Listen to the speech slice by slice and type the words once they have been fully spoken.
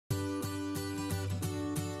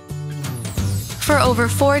For over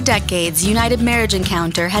 4 decades, United Marriage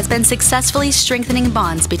Encounter has been successfully strengthening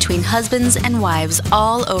bonds between husbands and wives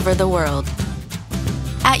all over the world.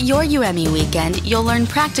 At your UME weekend, you'll learn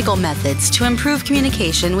practical methods to improve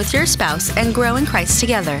communication with your spouse and grow in Christ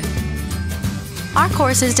together. Our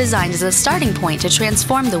course is designed as a starting point to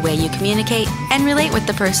transform the way you communicate and relate with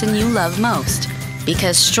the person you love most.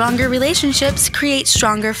 Because stronger relationships create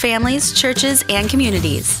stronger families, churches, and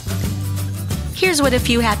communities. Here's what a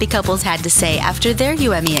few happy couples had to say after their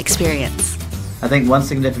UME experience. I think one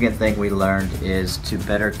significant thing we learned is to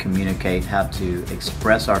better communicate how to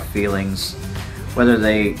express our feelings, whether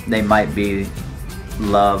they might be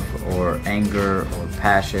love or anger or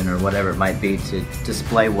passion or whatever it might be, to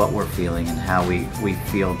display what we're feeling and how we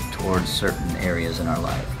feel towards certain areas in our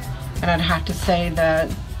life. And I'd have to say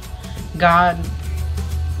that God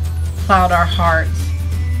plowed our hearts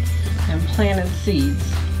and planted seeds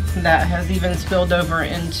that has even spilled over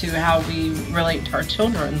into how we relate to our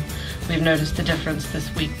children. We've noticed a difference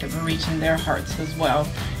this week that we're reaching their hearts as well.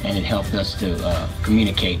 And it helped us to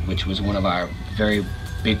communicate, which was one of our very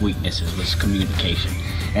big weaknesses, was communication.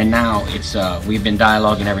 And now it's we've been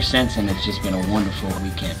dialoguing ever since, and it's just been a wonderful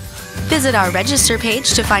weekend. Visit our register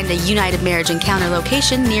page to find a United Marriage Encounter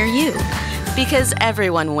location near you. Because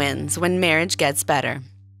everyone wins when marriage gets better.